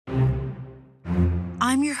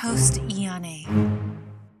I'm your host, Iane,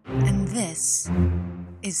 and this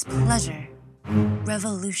is Pleasure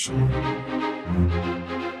Revolution.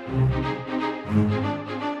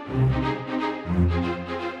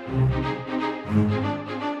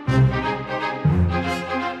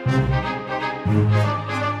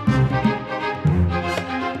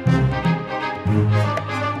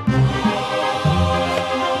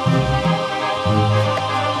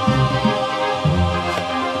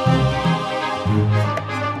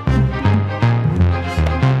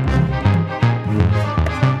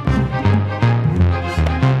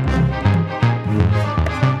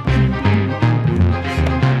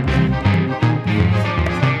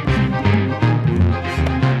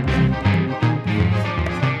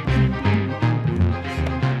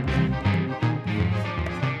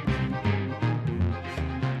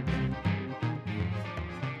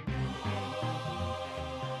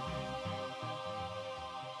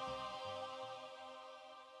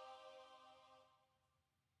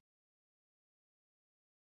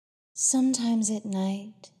 Sometimes at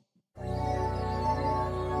night,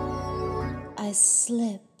 I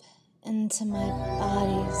slip into my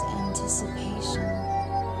body's anticipation,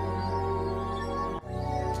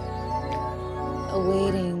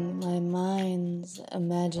 awaiting my mind's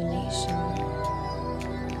imagination.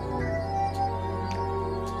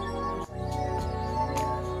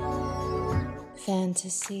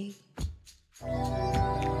 Fantasy.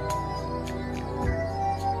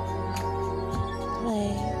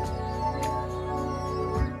 Play.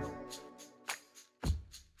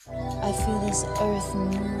 I feel this earth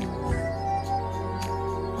move,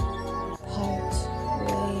 part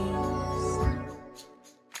waves,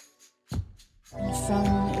 and from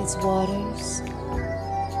its waters,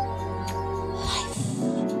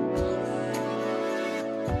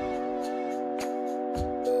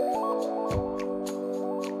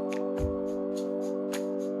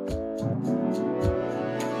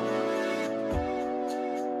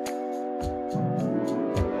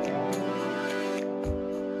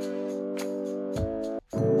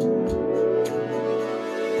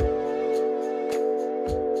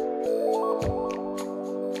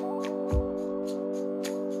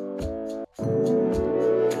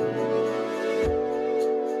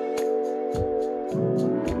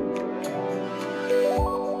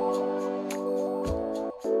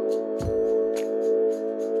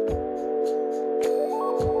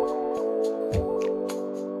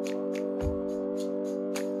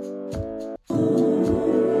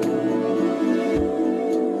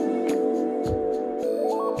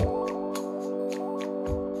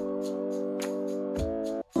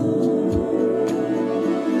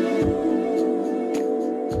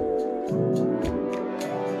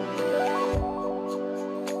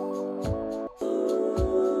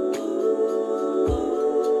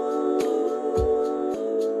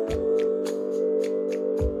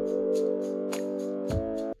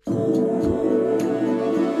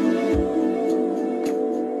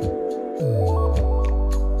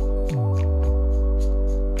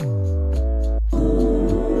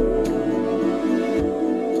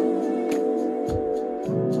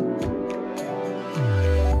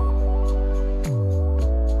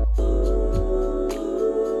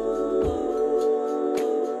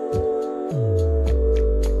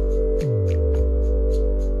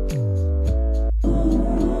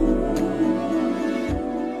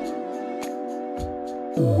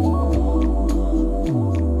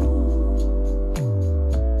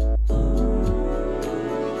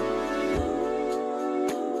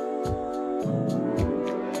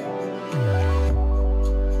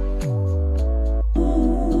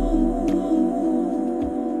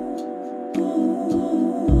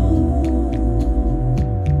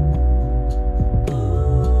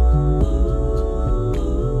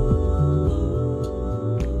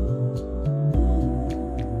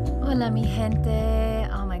 Hola, mi gente.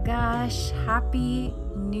 Oh my gosh. Happy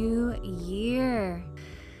New Year.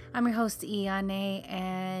 I'm your host, Iane,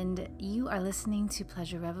 and you are listening to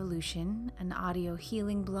Pleasure Revolution, an audio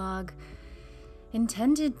healing blog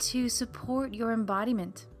intended to support your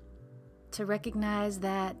embodiment, to recognize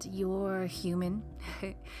that you're human,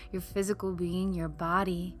 your physical being, your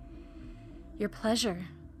body, your pleasure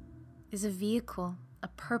is a vehicle, a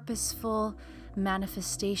purposeful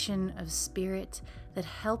manifestation of spirit that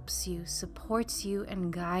helps you, supports you,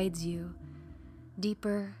 and guides you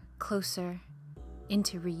deeper, closer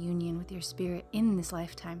into reunion with your spirit in this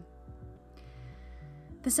lifetime.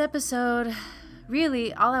 This episode,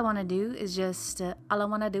 really, all I want to do is zoom.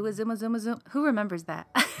 Who remembers that?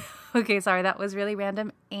 Okay, sorry, that was really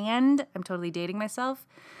random, and I'm totally dating myself.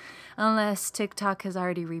 Unless TikTok has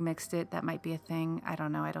already remixed it, that might be a thing. I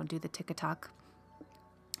don't know, I don't do the TikTok.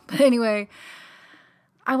 But anyway,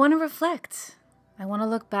 I want to reflect. I want to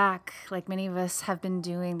look back like many of us have been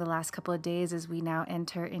doing the last couple of days as we now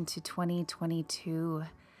enter into 2022.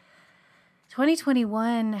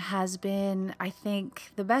 2021 has been, I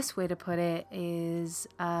think, the best way to put it is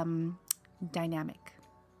dynamic.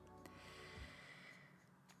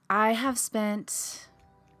 I have spent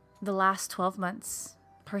the last 12 months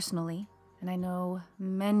personally, and I know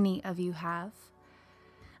many of you have,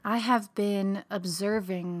 I have been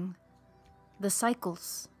observing the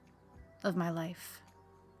cycles of my life.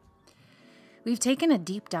 We've taken a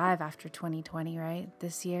deep dive after 2020, right?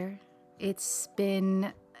 This year. It's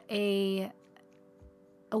been a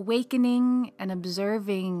awakening and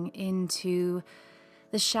observing into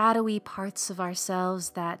the shadowy parts of ourselves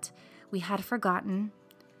that we had forgotten,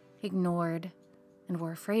 ignored, and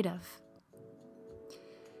were afraid of.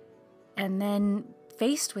 And then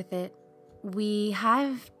faced with it, we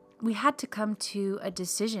had to come to a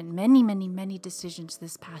decision, many decisions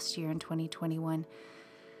this past year in 2021,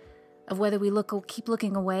 of whether we keep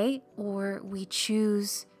looking away or we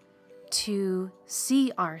choose to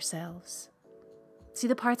see ourselves. See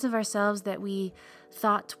the parts of ourselves that we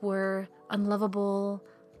thought were unlovable,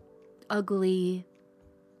 ugly,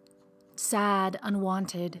 sad,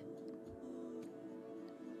 unwanted.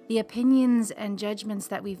 The opinions and judgments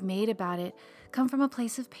that we've made about it come from a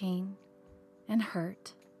place of pain and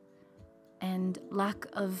hurt and lack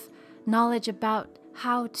of knowledge about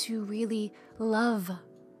how to really love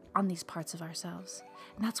on these parts of ourselves.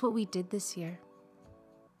 And that's what we did this year,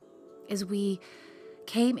 is we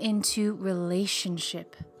came into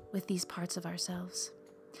relationship with these parts of ourselves.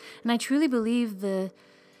 And I truly believe the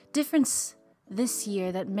difference this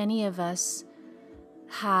year that many of us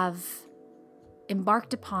have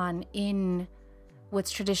embarked upon in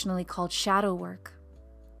what's traditionally called shadow work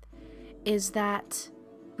is that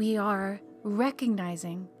we are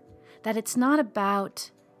recognizing that it's not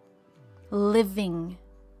about living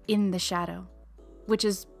in the shadow, which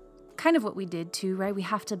is kind of what we did too, right? We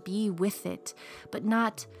have to be with it, but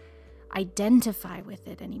not identify with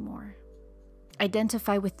it anymore.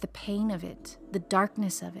 Identify with the pain of it, the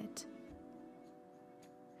darkness of it.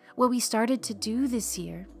 What we started to do this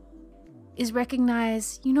year is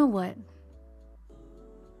recognize, you know what?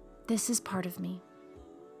 This is part of me.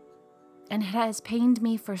 And it has pained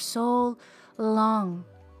me for so long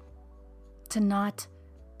to not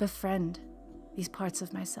befriend these parts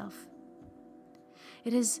of myself.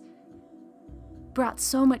 It has brought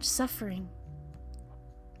so much suffering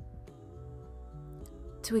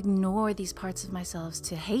to ignore these parts of myself,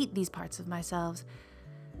 to hate these parts of myself,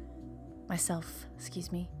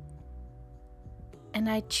 And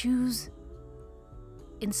I choose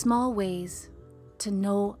in small ways to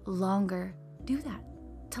no longer do that.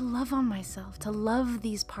 To love on myself, to love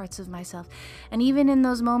these parts of myself. And even in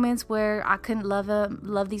those moments where I couldn't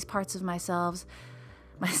love these parts of myself,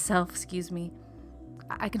 I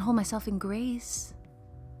can hold myself in grace.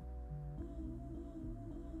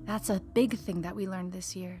 That's a big thing that we learned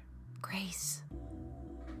this year. Grace.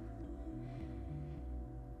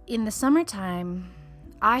 In the summertime,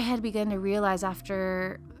 I had begun to realize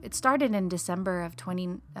after, it started in December of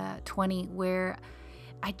 2020, where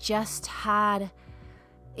I just had,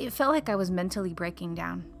 it felt like I was mentally breaking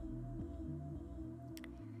down.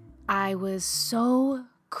 I was so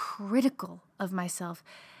critical of myself.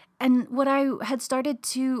 And what I had started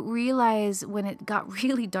to realize when it got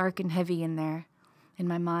really dark and heavy in there, in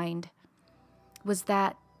my mind, was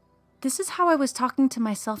that this is how I was talking to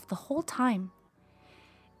myself the whole time.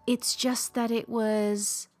 It's just that it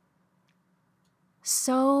was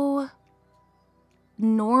so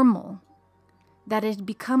normal that it had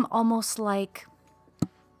become almost like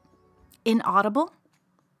inaudible.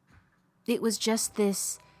 It was just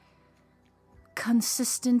this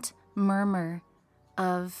consistent murmur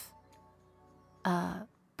of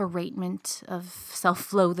beratement, of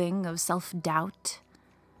self-loathing, of self-doubt.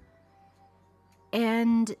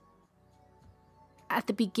 And at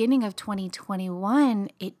the beginning of 2021,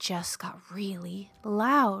 it just got really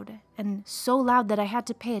loud, and so loud that I had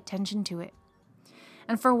to pay attention to it.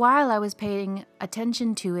 And for a while, I was paying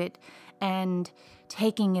attention to it and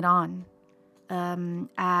taking it on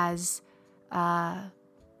as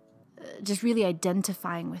just really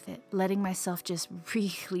identifying with it, letting myself just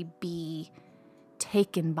really be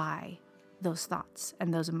taken by those thoughts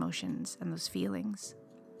and those emotions and those feelings.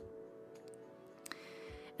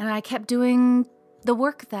 And I kept doing the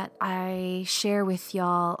work that I share with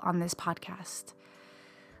y'all on this podcast.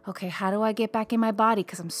 Okay, how do I get back in my body?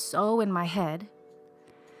 Because I'm so in my head.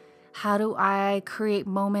 How do I create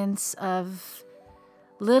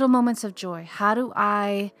little moments of joy? How do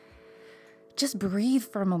I just breathe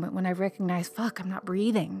for a moment when I recognize, fuck, I'm not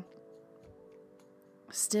breathing.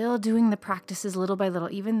 Still doing the practices little by little,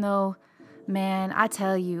 even though, man, I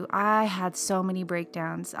tell you, I had so many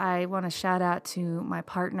breakdowns. I want to shout out to my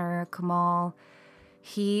partner, Kamal.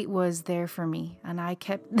 He was there for me, and I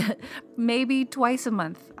kept, maybe twice a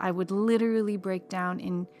month, I would literally break down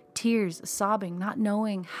in tears, sobbing, not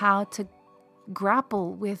knowing how to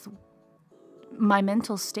grapple with my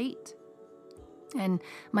mental state and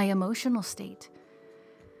my emotional state.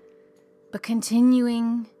 But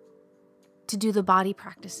continuing to do the body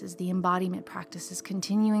practices, the embodiment practices,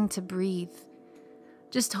 continuing to breathe,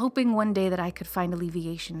 just hoping one day that I could find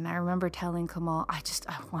alleviation. And I remember telling Kamal, I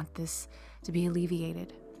want this to be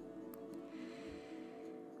alleviated.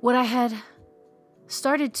 What I had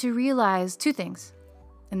started to realize, two things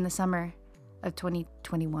in the summer of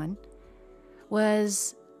 2021,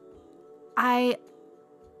 was I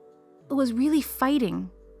was really fighting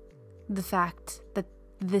the fact that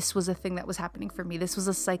this was a thing that was happening for me. This was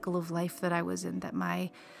a cycle of life that I was in, that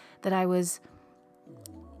I was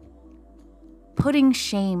putting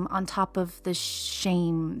shame on top of the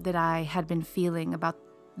shame that I had been feeling about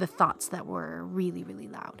the thoughts that were really, really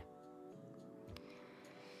loud.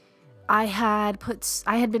 I had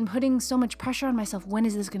been putting so much pressure on myself. When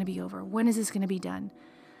is this going to be over? When is this going to be done?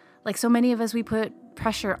 Like so many of us, we put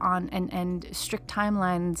pressure on and strict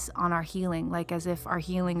timelines on our healing, like as if our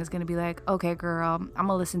healing is going to be like, okay, girl, I'm going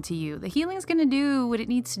to listen to you. The healing is going to do what it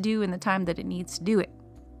needs to do in the time that it needs to do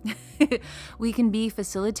it. We can be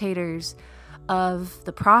facilitators of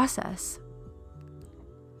the process,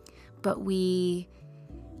 but the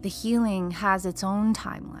healing has its own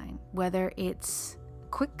timeline, whether it's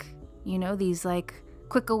quick, these like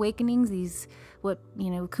quick awakenings, these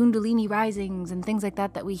Kundalini risings and things like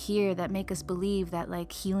that we hear that make us believe that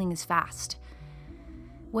like healing is fast.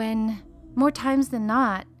 When more times than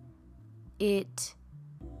not, it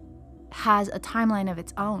has a timeline of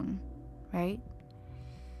its own, right?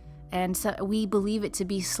 And so we believe it to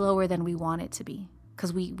be slower than we want it to be,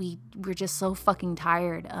 because we're just so fucking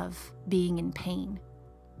tired of being in pain.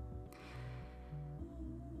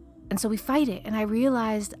 And so we fight it. And I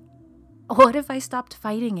realized, what if I stopped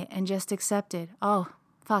fighting it and just accepted, oh,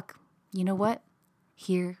 fuck, you know what?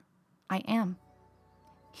 Here I am.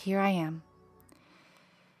 Here I am.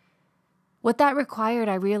 What that required,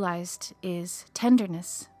 I realized, is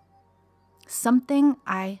tenderness. Something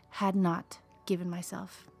I had not given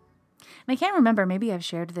myself. And I can't remember, maybe I've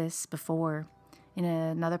shared this before in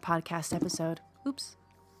another podcast episode. Oops.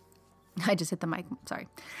 I just hit the mic. Sorry.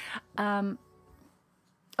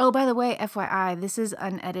 Oh, by the way, FYI, this is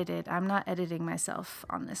unedited. I'm not editing myself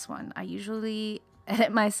on this one. I usually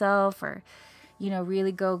edit myself or,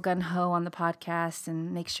 really go gung-ho on the podcast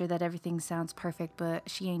and make sure that everything sounds perfect, but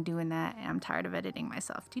she ain't doing that. And I'm tired of editing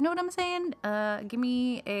myself. Do you know what I'm saying? Give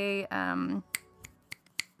me some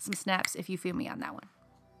snaps if you feel me on that one.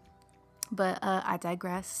 But I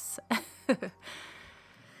digress.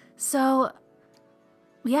 So,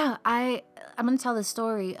 yeah, I'm going to tell the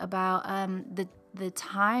story about the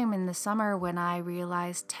time in the summer when I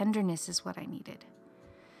realized tenderness is what I needed.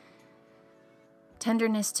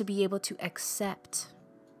 Tenderness to be able to accept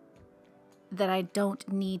that I don't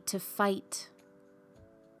need to fight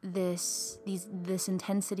this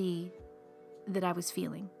intensity that I was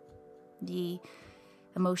feeling. The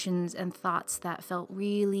emotions and thoughts that felt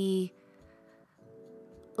really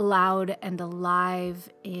loud and alive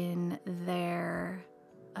in their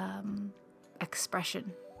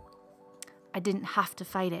expression. I didn't have to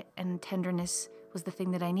fight it, and tenderness was the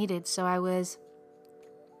thing that I needed. So I was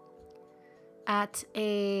at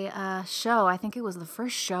a show. I think it was the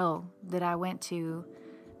first show that I went to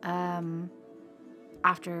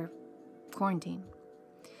after quarantine.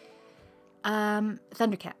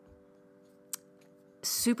 Thundercat.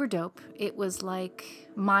 Super dope. It was like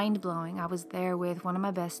mind-blowing. I was there with one of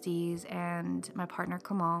my besties and my partner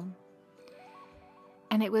Kamal.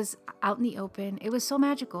 And it was out in the open. It was so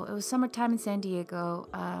magical. It was summertime in San Diego.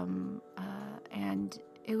 And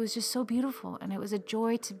it was just so beautiful. And it was a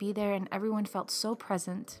joy to be there. And everyone felt so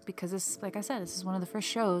present because this, like I said, this is one of the first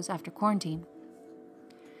shows after quarantine.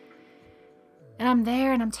 And I'm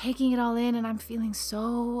there and I'm taking it all in and I'm feeling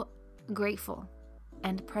so grateful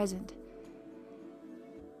and present.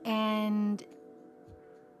 And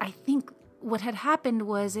I think what had happened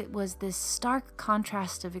was it was this stark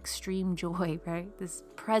contrast of extreme joy, right? This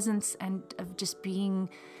presence and of just being,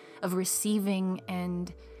 of receiving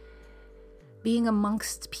and being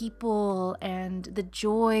amongst people, and the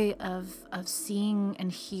joy of seeing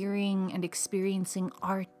and hearing and experiencing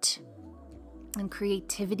art and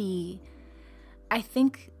creativity. I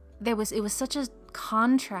think it was such a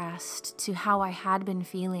contrast to how I had been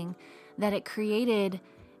feeling that it created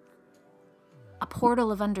a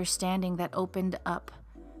portal of understanding that opened up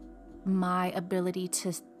my ability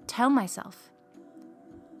to tell myself,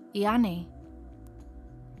 Iane,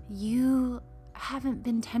 you haven't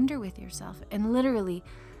been tender with yourself. And literally,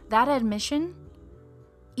 that admission,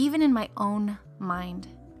 even in my own mind,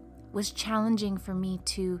 was challenging for me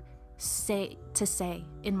to say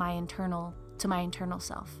in my internal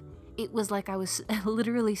self. It was like I was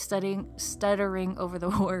literally stuttering over the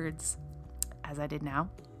words, as I did now.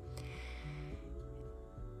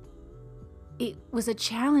 It was a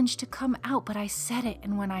challenge to come out, but I said it.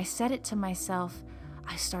 And when I said it to myself,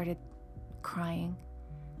 I started crying.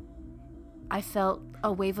 I felt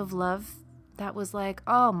a wave of love that was like,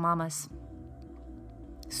 oh, mamas,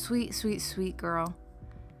 sweet, sweet, sweet girl.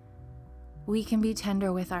 We can be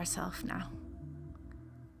tender with ourselves now.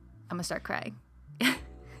 I'm gonna start crying.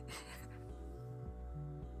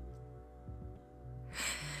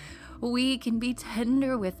 We can be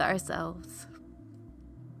tender with ourselves.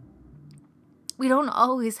 We don't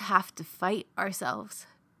always have to fight ourselves.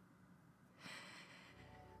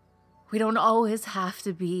 We don't always have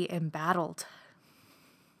to be embattled.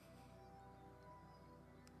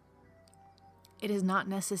 It is not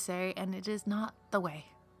necessary, and it is not the way.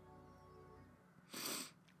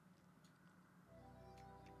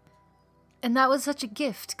 And that was such a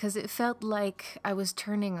gift, because it felt like I was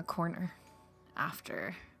turning a corner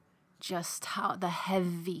after just how the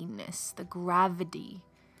heaviness, the gravity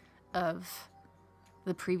of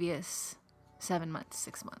the previous 7 months,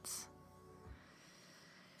 6 months.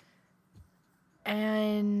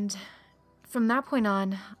 And from that point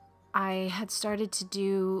on, I had started to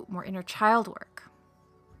do more inner child work.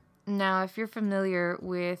 Now, if you're familiar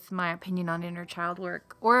with my opinion on inner child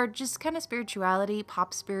work, or just kind of spirituality,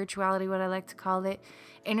 pop spirituality, what I like to call it,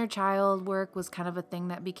 inner child work was kind of a thing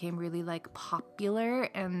that became really like popular.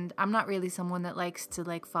 And I'm not really someone that likes to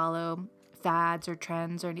like follow fads or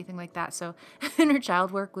trends or anything like that. So inner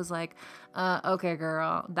child work was like, okay,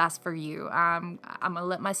 girl, that's for you. I'm gonna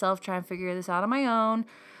let myself try and figure this out on my own.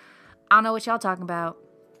 I don't know what y'all talking about.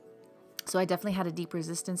 So I definitely had a deep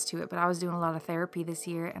resistance to it, but I was doing a lot of therapy this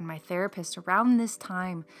year, and my therapist around this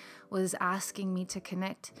time was asking me to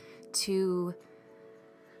connect to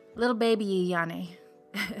little baby Iane.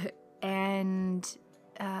 And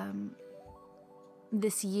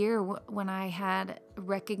this year, when I had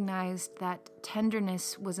recognized that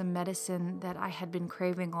tenderness was a medicine that I had been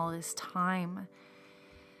craving all this time,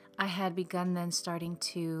 I had begun then starting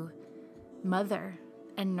to mother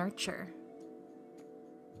and nurture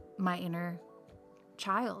my inner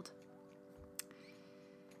child.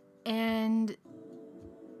 And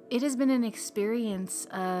it has been an experience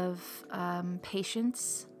of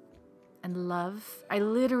patience and love. I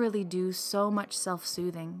literally do so much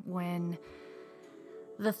self-soothing when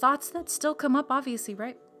the thoughts that still come up, obviously,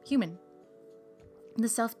 right? Human. The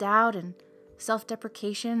self-doubt and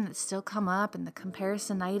self-deprecation that still come up, and the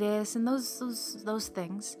comparisonitis and those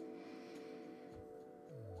things.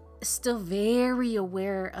 Still very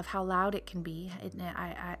aware of how loud it can be. And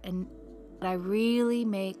I really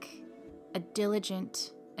make a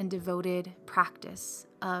diligent and devoted practice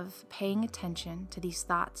of paying attention to these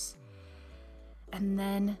thoughts, and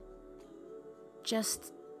then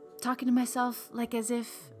just talking to myself like as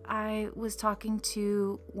if I was talking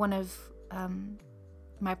to one of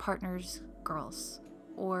my partner's girls,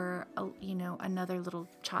 or another little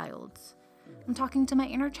child. I'm talking to my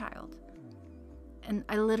inner child. And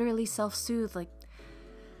I literally self-soothe, like,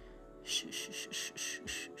 shh, shh, shh, shh, shh,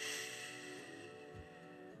 shh, shh.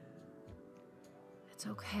 It's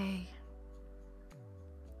okay.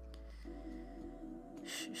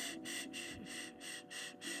 Shh, shh, shh, shh,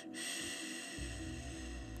 shh, shh, shh.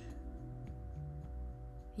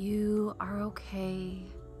 You are okay.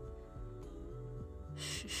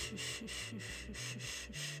 Shh, shh, shh, shh, shh,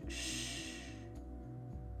 shh, shh, shh.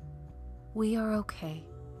 We are okay.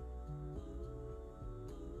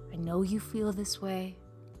 I know you feel this way,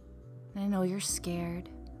 and I know you're scared,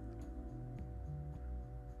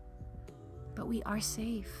 but we are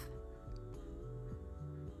safe.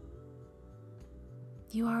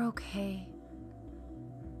 You are okay.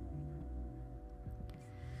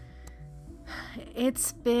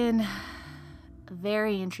 It's been a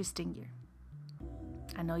very interesting year.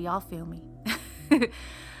 I know y'all feel me.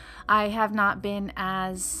 I have not been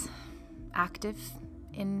as active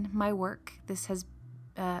in my work. This has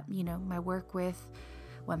my work with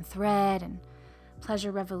One Thread and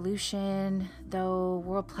Pleasure Revolution, though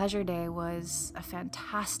World Pleasure Day was a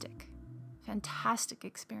fantastic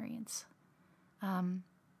experience.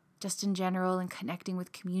 Just in general, and connecting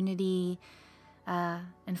with community,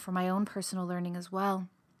 and for my own personal learning as well.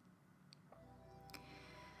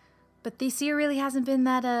 But this year really hasn't been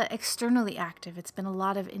that externally active. It's been a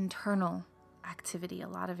lot of internal activity, a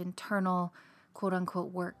lot of internal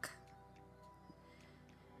quote-unquote work.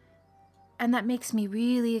 And that makes me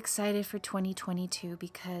really excited for 2022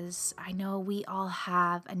 because I know we all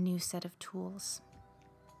have a new set of tools.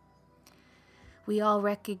 We all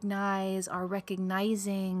are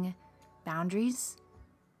recognizing boundaries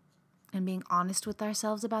and being honest with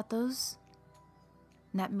ourselves about those.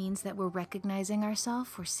 And that means that we're recognizing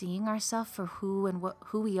ourselves, we're seeing ourselves for who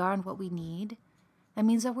we are and what we need. That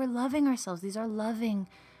means that we're loving ourselves. These are loving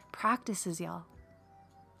practices, y'all.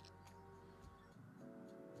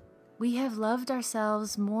 We have loved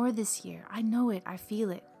ourselves more this year. I know it. I feel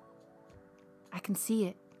it. I can see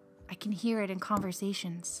it. I can hear it in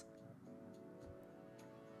conversations.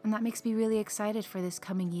 And that makes me really excited for this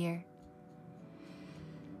coming year.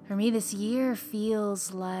 For me, this year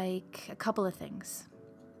feels like a couple of things.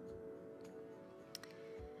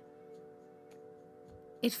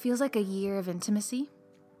 It feels like a year of intimacy,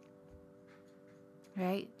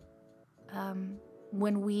 right?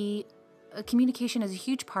 Communication is a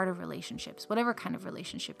huge part of relationships, whatever kind of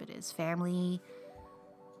relationship it is, family,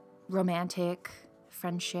 romantic,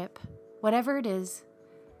 friendship, whatever it is,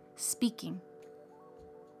 speaking,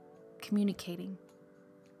 communicating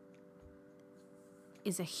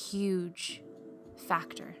is a huge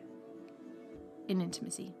factor in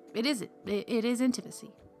intimacy. It is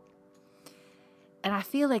intimacy. And I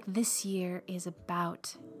feel like this year is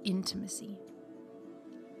about intimacy.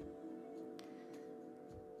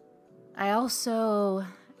 I also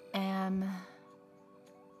am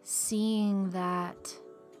seeing that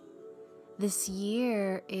this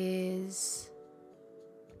year is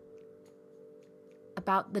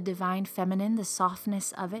about the divine feminine, the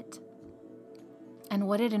softness of it, and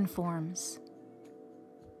what it informs.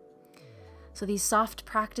 So these soft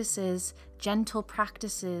practices, gentle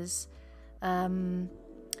practices,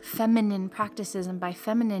 feminine practices, and by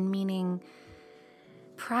feminine meaning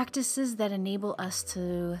practices that enable us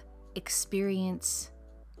to experience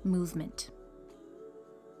movement.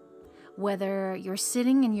 Whether you're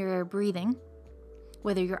sitting and you're breathing,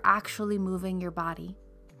 whether you're actually moving your body,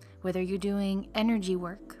 whether you're doing energy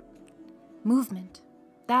work, movement.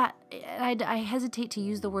 That I hesitate to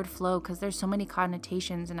use the word flow because there's so many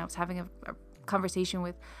connotations, and I was having a conversation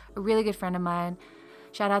with a really good friend of mine.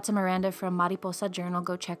 Shout out to Miranda from Mariposa Journal.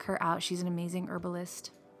 Go check her out. She's an amazing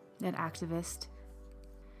herbalist and activist.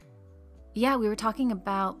 Yeah, we were talking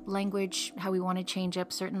about language, how we want to change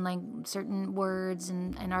up certain words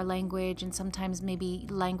in our language, and sometimes maybe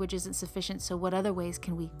language isn't sufficient, so what other ways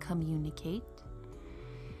can we communicate?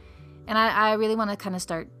 And I really want to kind of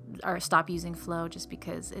stop using flow just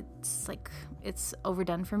because it's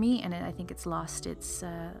overdone for me, and I think it's lost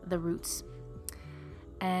the roots.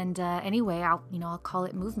 And anyway, I'll call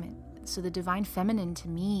it movement. So the divine feminine to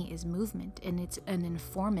me is movement, and it's an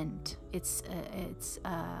informant. It's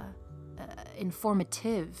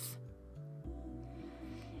informative.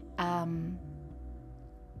 And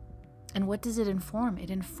what does it inform? It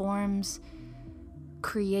informs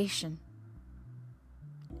creation.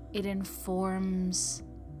 It informs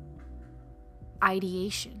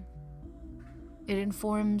ideation. It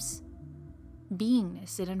informs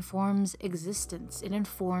beingness. It informs existence. It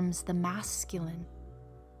informs the masculine.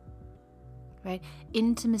 Right?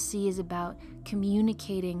 Intimacy is about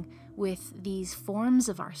communicating with these forms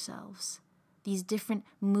of ourselves, these different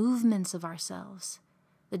movements of ourselves,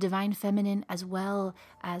 the divine feminine as well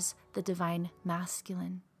as the divine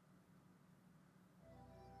masculine.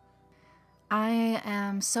 I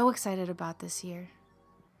am so excited about this year.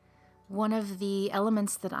 One of the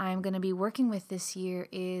elements that I'm going to be working with this year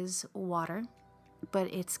is water,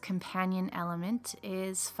 but its companion element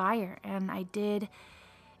is fire. And I did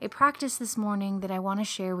a practice this morning that I want to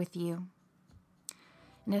share with you.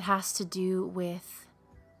 And it has to do with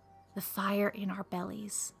the fire in our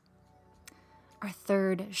bellies, our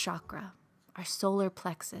third chakra, our solar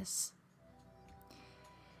plexus.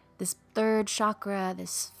 This third chakra,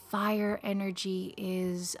 this fire energy,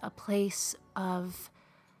 is a place of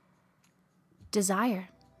desire,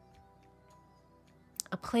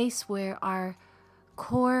 a place where our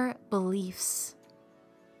core beliefs,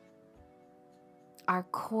 our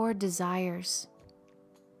core desires,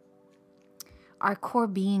 our core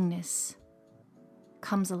beingness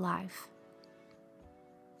comes alive.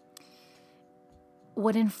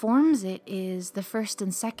 What informs it is the first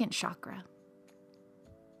and second chakra,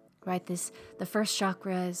 right? The first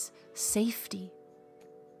chakra is safety,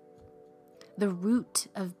 the root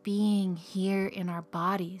of being here in our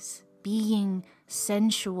bodies, being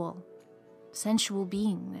sensual, sensual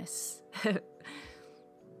beingness.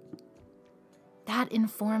 That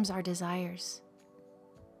informs our desires.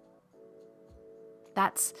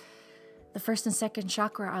 That's the first and second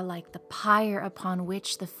chakra are like the pyre upon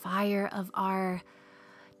which the fire of our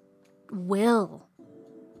will,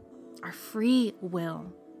 our free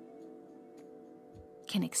will,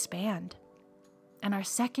 can expand. And our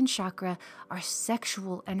second chakra, our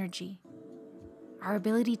sexual energy, our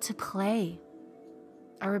ability to play,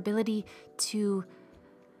 our ability to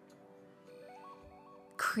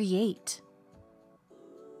create,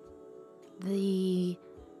 the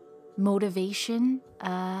motivation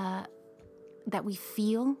that we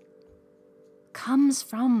feel comes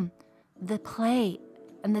from the play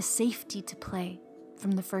and the safety to play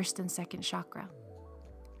from the first and second chakra.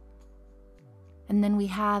 And then we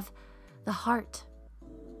have the heart,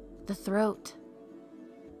 the throat,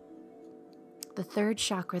 the third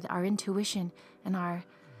chakra, our intuition, and our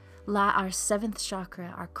seventh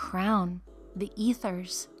chakra, our crown, the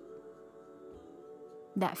ethers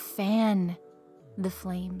that fan the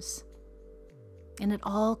flames. And it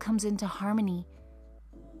all comes into harmony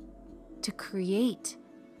to create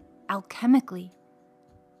alchemically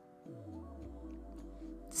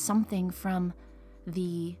something from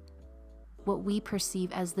what we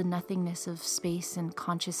perceive as the nothingness of space and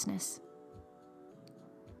consciousness.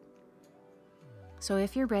 So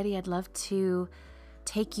if you're ready, I'd love to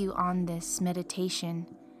take you on this meditation.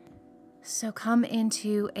 So come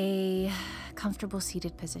into a comfortable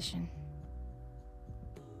seated position.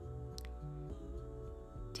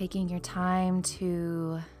 Taking your time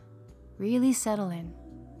to really settle in.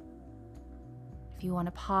 If you want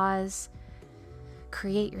to pause,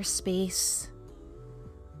 create your space,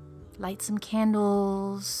 light some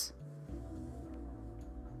candles,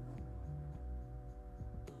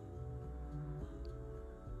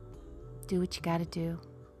 do what you gotta do.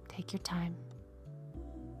 Take your time.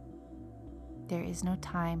 There is no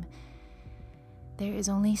time. There is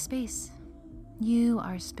only space. You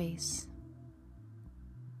are space.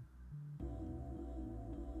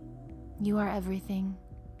 You are everything.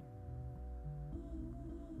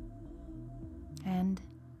 And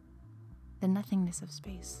the nothingness of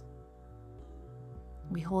space.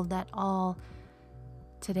 We hold that all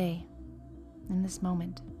today, in this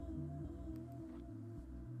moment.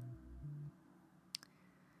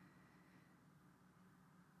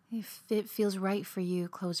 If it feels right for you,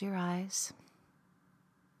 close your eyes.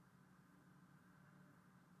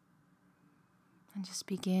 And just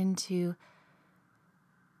begin to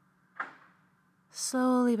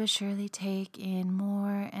slowly but surely take in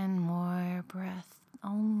more and more breath,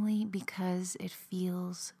 only because it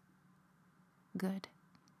feels good.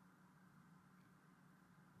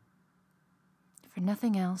 For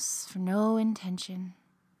nothing else, for no intention,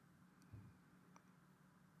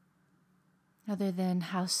 other than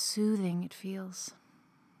how soothing it feels.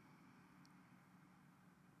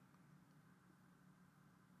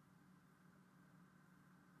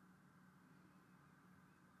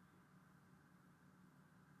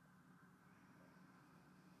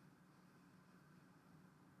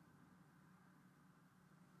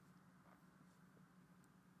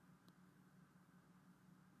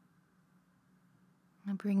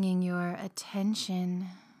 And bringing your attention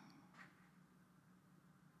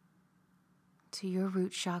to your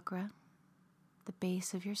root chakra, the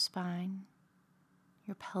base of your spine,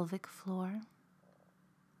 your pelvic floor.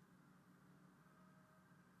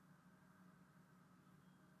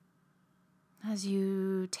 As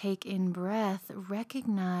you take in breath,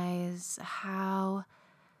 recognize how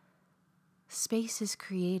space is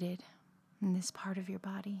created in this part of your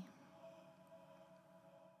body.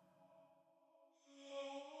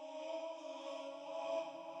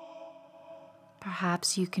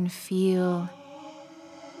 Perhaps you can feel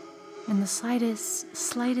in the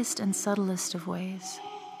slightest and subtlest of ways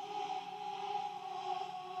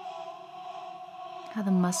how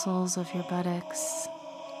the muscles of your buttocks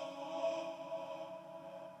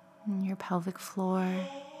and your pelvic floor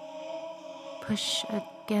push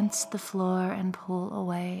against the floor and pull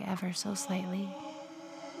away ever so slightly,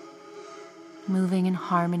 moving in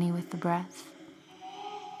harmony with the breath.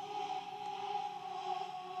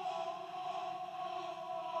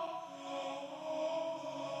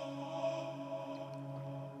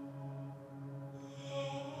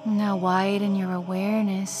 Now widen your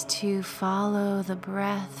awareness to follow the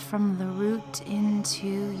breath from the root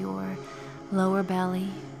into your lower belly,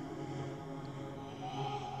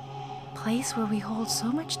 place where we hold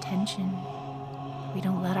so much tension. We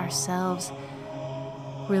don't let ourselves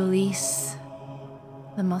release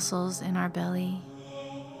the muscles in our belly,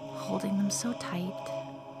 holding them so tight.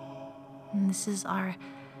 And this is our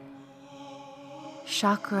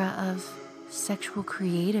chakra of sexual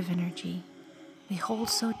creative energy. We hold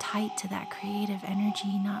so tight to that creative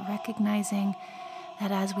energy, not recognizing that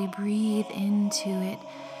as we breathe into it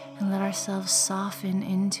and let ourselves soften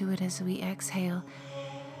into it as we exhale,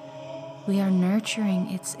 we are nurturing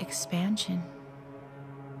its expansion.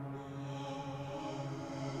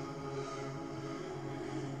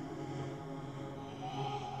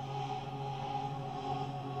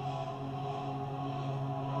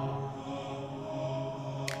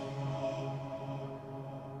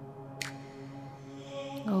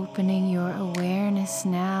 Opening your awareness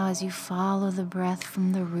now as you follow the breath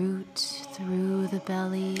from the root through the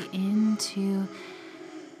belly into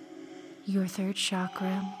your third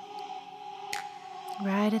chakra,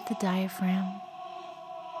 right at the diaphragm.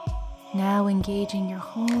 Now engaging your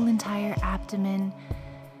whole entire abdomen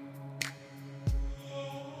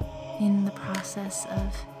in the process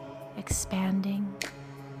of expanding.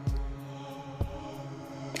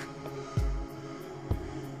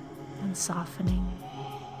 And softening.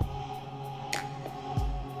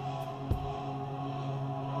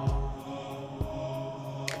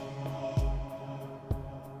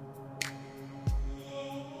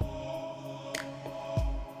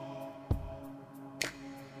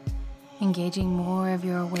 Engaging more of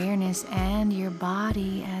your awareness and your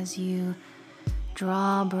body as you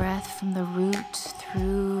draw breath from the root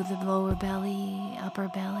through the lower belly, upper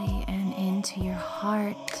belly, and into your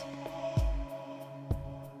heart.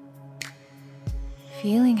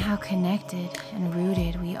 Feeling how connected and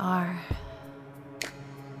rooted we are.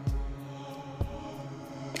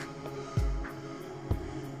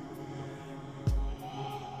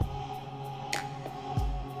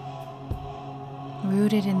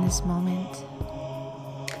 Rooted in this moment,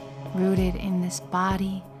 rooted in this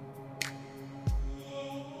body,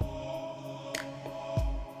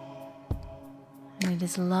 and it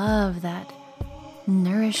is love that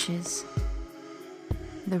nourishes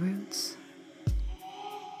the roots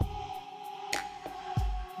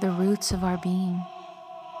of our being,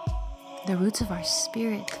 the roots of our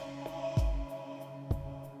spirit.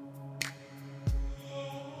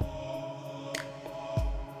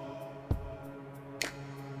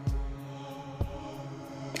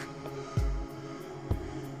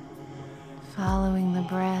 Following the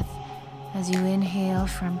breath as you inhale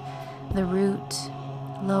from the root,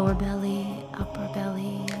 lower belly, upper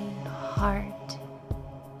belly, heart,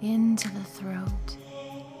 into the throat.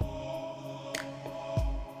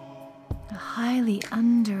 A highly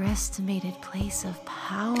underestimated place of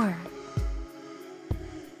power.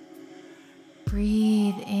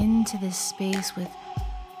 Breathe into this space with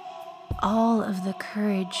all of the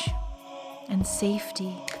courage and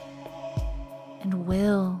safety and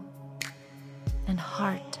will and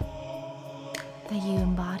heart that you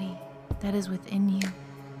embody, that is within you,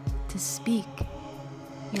 to speak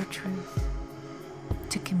your truth,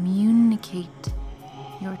 to communicate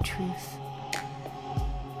your truth,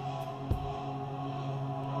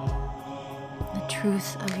 the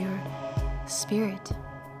truth of your spirit.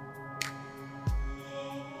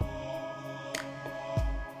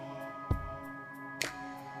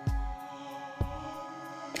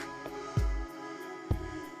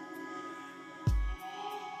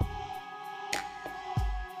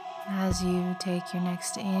 As you take your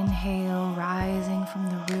next inhale, rising from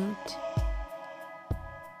the root,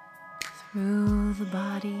 through the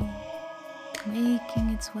body, making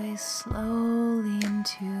its way slowly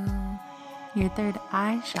into your third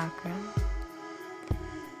eye chakra.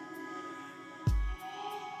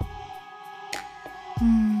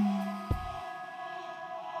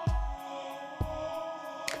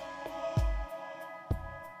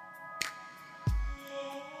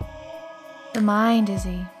 The mind is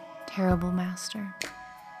a terrible master,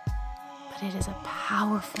 but it is a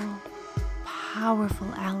powerful, powerful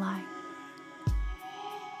ally.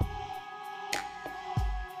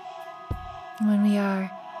 When we are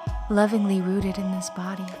lovingly rooted in this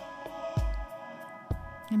body,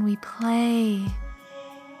 and we play,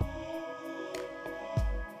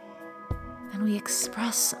 and we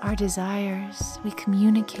express our desires, we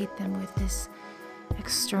communicate them with this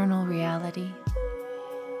external reality.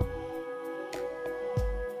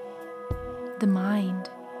 The mind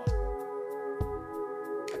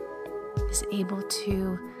is able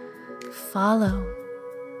to follow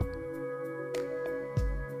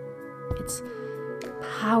its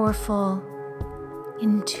powerful,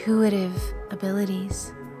 intuitive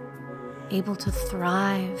abilities, able to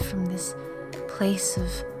thrive from this place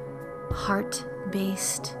of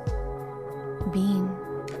heart-based being.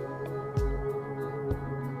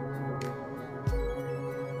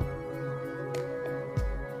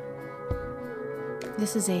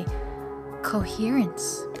 This is a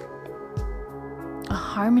coherence, a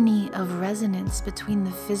harmony of resonance between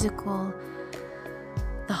the physical,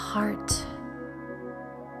 the heart,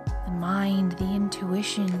 the mind, the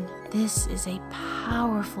intuition. This is a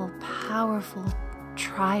powerful, powerful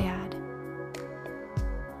triad.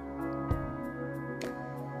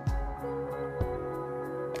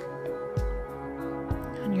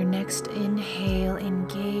 On your next inhale,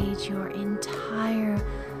 engage your entire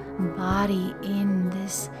body in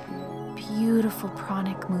this beautiful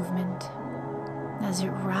pranic movement as it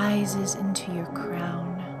rises into your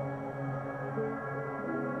crown.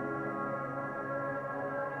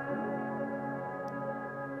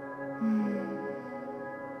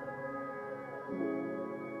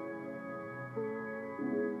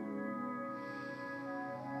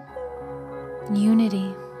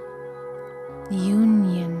 Unity,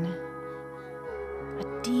 union,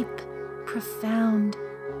 a deep, profound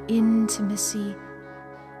intimacy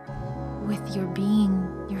with your being,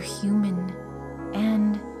 your human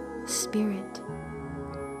and spirit.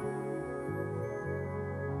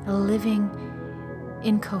 A living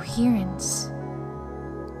in coherence,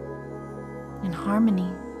 in harmony.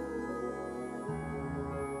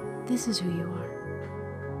 This is who you are.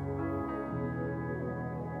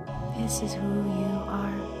 This is who you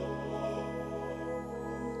are.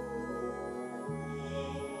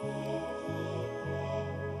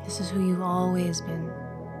 This is who you've always been.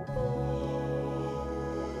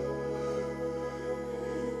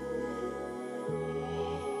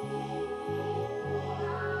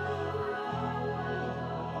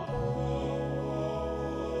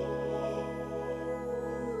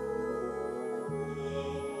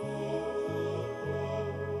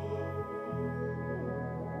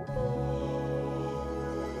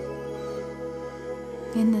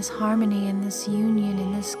 In this harmony, in this union,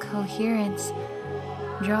 in this coherence,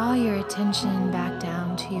 draw your attention back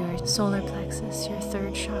down to your solar plexus, your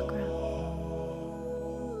third chakra.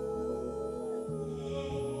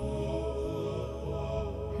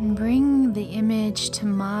 And bring the image to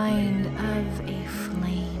mind of a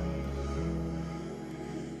flame.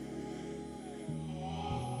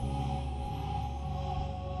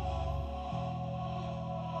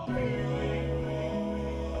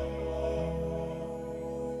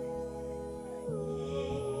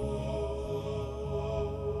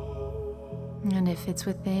 And if it's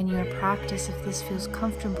within your practice, if this feels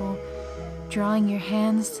comfortable, drawing your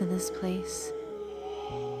hands to this place.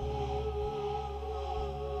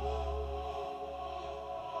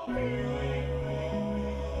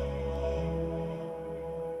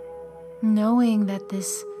 Knowing that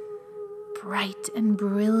this bright and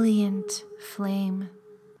brilliant flame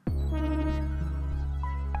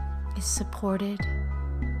is supported,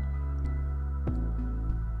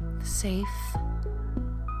 safe,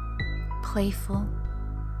 playful,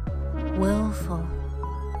 willful,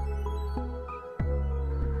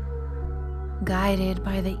 guided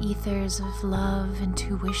by the ethers of love,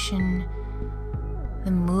 intuition,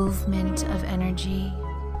 the movement of energy,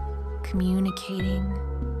 communicating,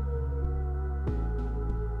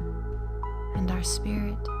 and our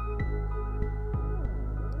spirit.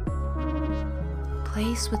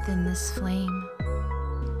 Place within this flame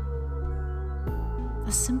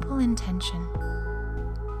a simple intention.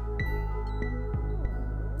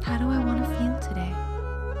 How do I want to feel today?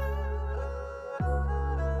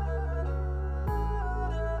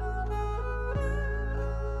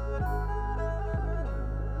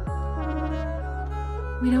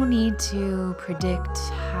 We don't need to predict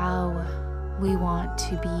how we want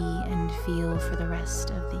to be and feel for the rest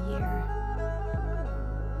of the year.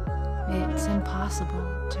 It's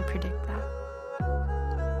impossible to predict that.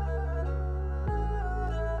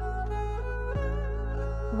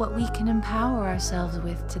 What we can empower ourselves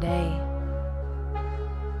with today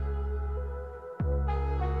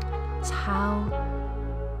is how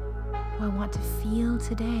do I want to feel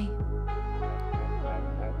today?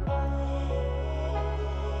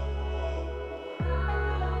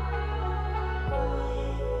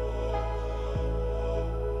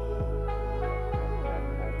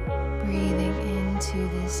 Breathing into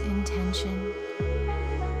this intention,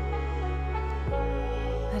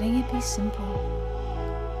 letting it be simple.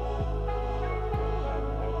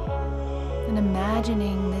 And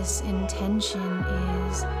imagining this intention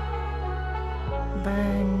is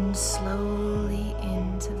burned slowly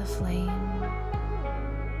into the flame,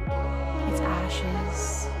 its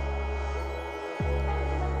ashes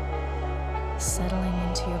settling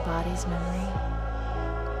into your body's memory.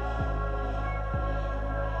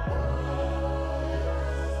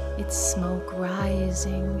 Its smoke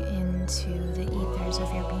rising into the ethers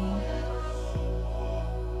of your being.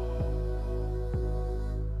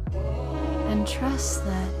 And trust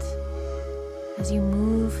that as you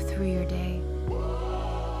move through your day,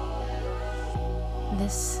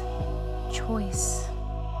 this choice,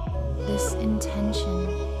 this intention,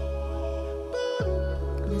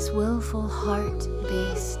 this willful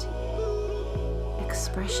heart-based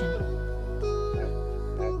expression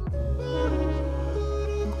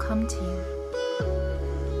will come to you.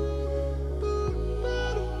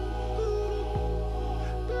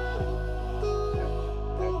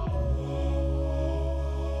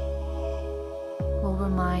 Will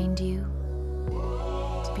remind you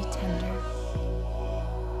to be tender.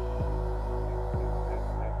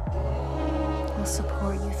 Will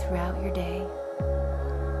support you throughout your day.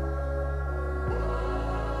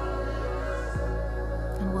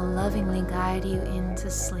 And will lovingly guide you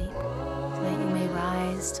into sleep so that you may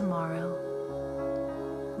rise tomorrow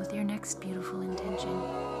with your next beautiful intention.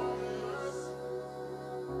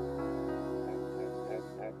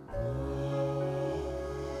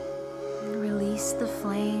 Release the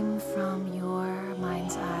flame from your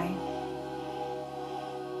mind's eye.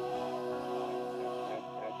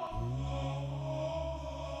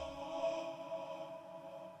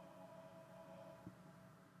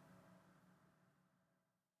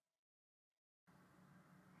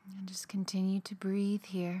 And just continue to breathe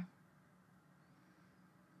here.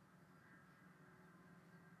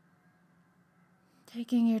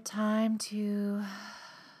 Taking your time to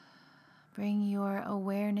bring your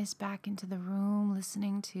awareness back into the room,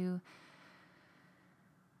 listening to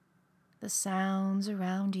the sounds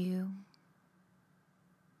around you,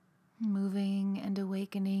 moving and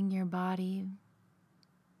awakening your body.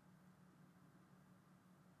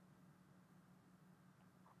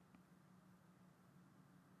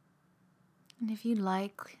 And if you'd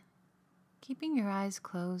like, keeping your eyes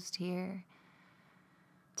closed here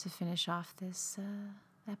to finish off this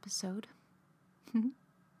episode.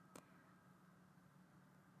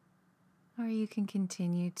 Or you can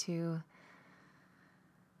continue to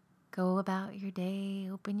go about your day,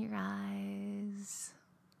 open your eyes.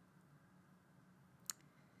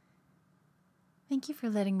 Thank you for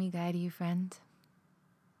letting me guide you, friend.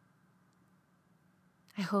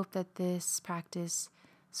 I hope that this practice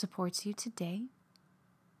supports you today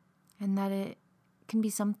and that it can be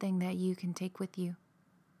something that you can take with you.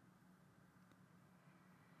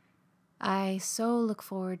 I so look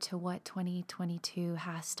forward to what 2022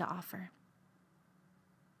 has to offer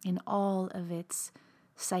in all of its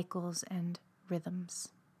cycles and rhythms.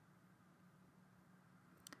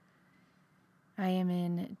 I am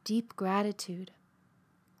in deep gratitude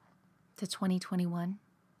to 2021.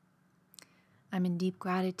 I'm in deep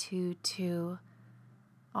gratitude to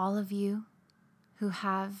all of you who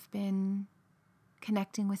have been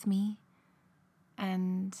connecting with me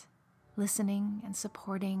and listening and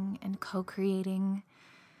supporting and co-creating.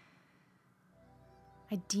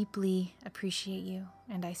 I deeply appreciate you,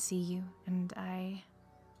 and I see you, and I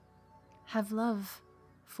have love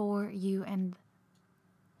for you and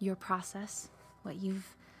your process, what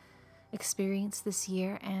you've experienced this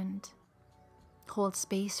year, and hold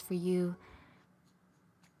space for you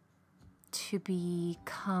to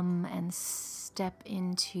become and step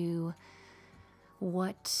into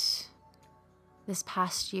what this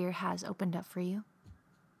past year has opened up for you.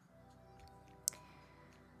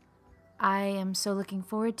 I am so looking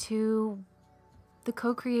forward to the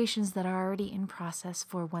co-creations that are already in process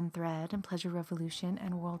for One Thread and Pleasure Revolution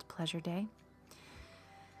and World Pleasure Day.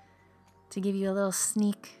 To give you a little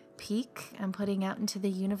sneak peek, I'm putting out into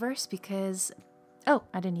the universe because, I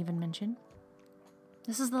didn't even mention,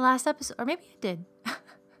 this is the last episode, or maybe I did.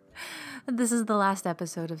 This is the last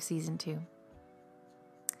episode of season 2,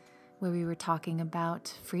 where we were talking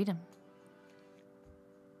about freedom.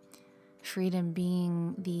 Freedom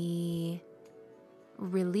being the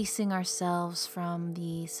releasing ourselves from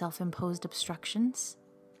the self-imposed obstructions,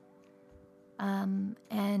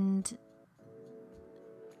 and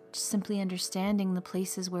just simply understanding the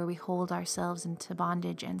places where we hold ourselves into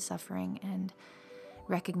bondage and suffering, and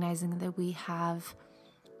recognizing that we have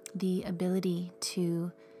the ability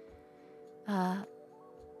to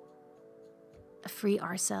free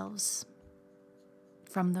ourselves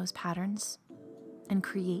from those patterns and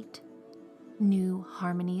create new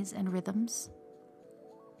harmonies and rhythms.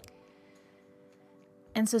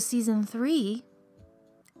 And so season 3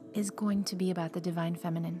 is going to be about the divine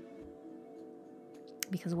feminine,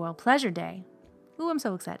 because World Pleasure Day, I'm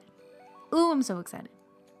so excited. I'm so excited.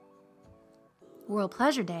 World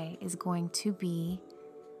Pleasure Day is going to be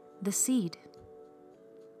the seed.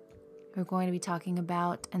 We're going to be talking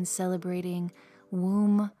about and celebrating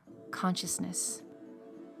womb consciousness,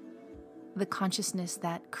 the consciousness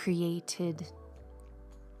that created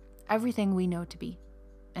everything we know to be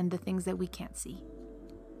and the things that we can't see.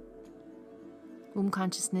 Womb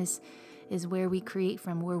consciousness is where we create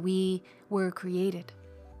from, where we were created.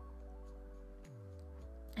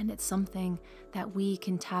 And it's something that we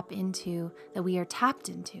can tap into, that we are tapped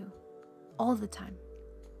into all the time.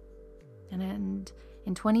 And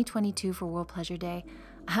in 2022 for World Pleasure Day,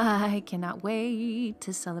 I cannot wait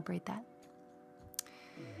to celebrate that.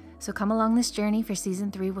 So come along this journey for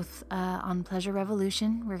season 3 with on Pleasure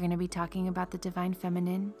Revolution. We're going to be talking about the divine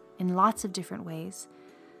feminine in lots of different ways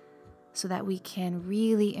so that we can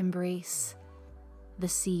really embrace the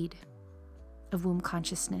seed of womb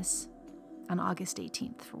consciousness on August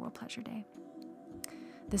 18th for World Pleasure Day.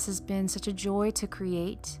 This has been such a joy to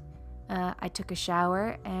create. I took a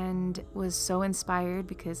shower and was so inspired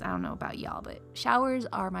because I don't know about y'all, but showers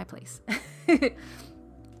are my place.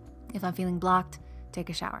 If I'm feeling blocked, take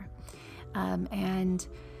a shower. And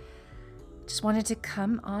just wanted to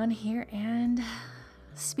come on here and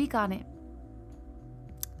speak on it.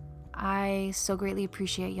 I so greatly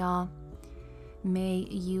appreciate y'all. May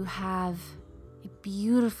you have a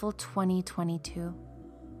beautiful 2022.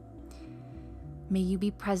 May you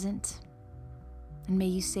be present, and may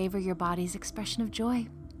you savor your body's expression of joy.